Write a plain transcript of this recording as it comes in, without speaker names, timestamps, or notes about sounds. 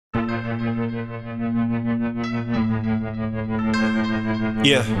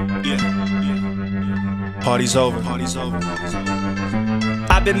Yeah. Party's over.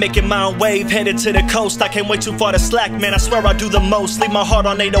 I've been making my own wave, headed to the coast. I can't wait too far to slack, man, I swear I do the most. Leave my heart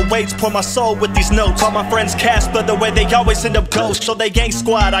on 808s, pour my soul with these notes. All my friends Casper, the way they always end up ghost. So they gang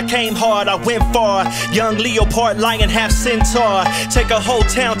squad, I came hard, I went far. Young leopard, lion, half centaur. Take a whole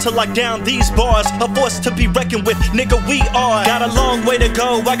town to lock down these bars. A force to be reckoned with, nigga, we are. Got a long way to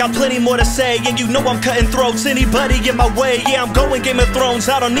go, I got plenty more to say. And you know I'm cutting throats, anybody in my way. Yeah, I'm going Game of Thrones,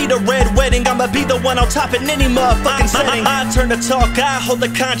 I don't need a red wedding. I'ma be the one on top in any motherfucking setting. I turn the talk, I hold the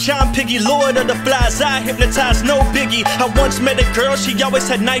conch, I'm Piggy, Lord of the Flies, I hypnotize, no biggie. I once met a girl, she always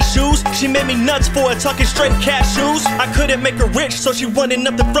had nice shoes. She made me nuts for it, talking straight cashews. I couldn't make her rich, so she wanted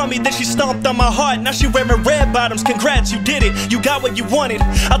nothing from me. Then she stomped on my heart, now she wearing red bottoms. Congrats, you did it, you got what you wanted.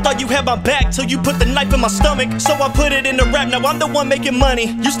 I thought you had my back till you put the knife in my stomach. So I put it in the rap, now I'm the one making money.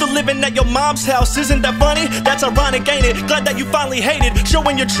 Used to living at your mom's house, isn't that funny? That's ironic, ain't it? Glad that you finally hated,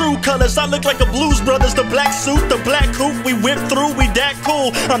 showing your true colors. I look like the Blues Brothers, the black suit, the black coupe. We whipped through, we that cool.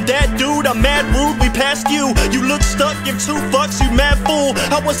 I'm that dude, I'm mad rude, we passed you. You look stuck, give two fucks, you mad fool.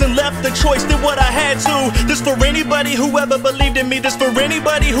 I wasn't left the choice, did what I had to. This for anybody who ever believed in me. This for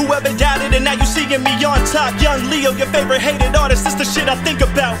anybody who ever doubted. And now you seeing me on top. Young Leo, your favorite hated artist. This the shit I think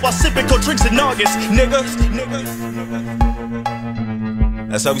about while sipping cold drinks in August, nigga.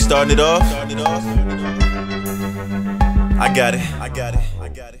 That's how we starting it off. I got it.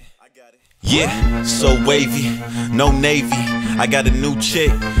 Yeah, so wavy, no navy. I got a new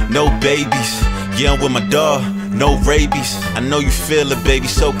chick, no babies. Yeah, I'm with my dog, no rabies. I know you feel it, baby,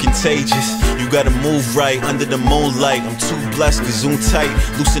 so contagious. You gotta move right under the moonlight. I'm too blessed, gazoon tight.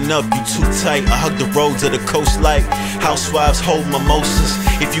 Loosen up, you too tight. I hug the roads of the coast like housewives hold mimosas.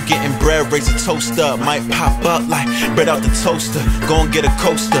 If you getting bread, raise a toast up. Might pop up like bread out the toaster. Go and get a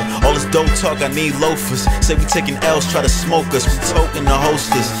coaster. All this dope talk, I need loafers. Say we taking L's, try to smoke us. We toting the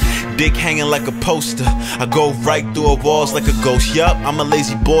hostess. Dick hanging like a poster. I go right through her walls like a ghost. Yup, I'm a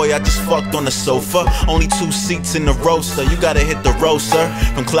lazy boy, I just fucked on the sofa. Only 2 seats in the roaster. You gotta hit the roaster.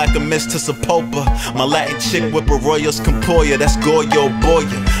 From Clackamas to Sapopa. My Latin chick whip a Royals Campoya. That's Goyo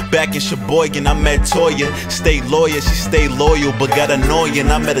Boya. Back in Sheboygan, I met Toya. Stay lawyer, she stayed loyal, but got annoying.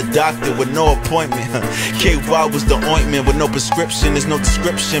 I met a doctor with no appointment. KY was the ointment with no prescription. There's no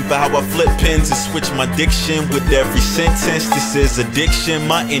description for how I flip pins and switch my diction with every sentence. This is addiction,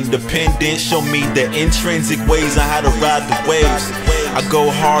 my independence. Show me the intrinsic ways on how to ride the waves. I go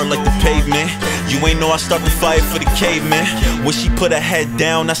hard like the pavement. You ain't know I start the fight for the caveman. When she put her head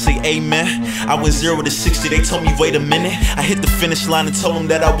down, I say amen. I went 0 to 60, they told me wait a minute. I hit the finish line and told them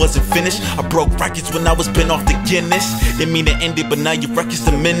that I wasn't finished. I broke records when I was been off the Guinness. Didn't mean to end it, but now your record's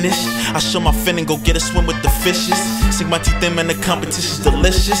diminished. I show my fin and go get a swim with the fishes. Sink my teeth in, man, the competition's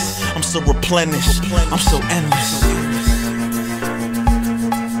delicious. I'm so replenished, I'm so endless.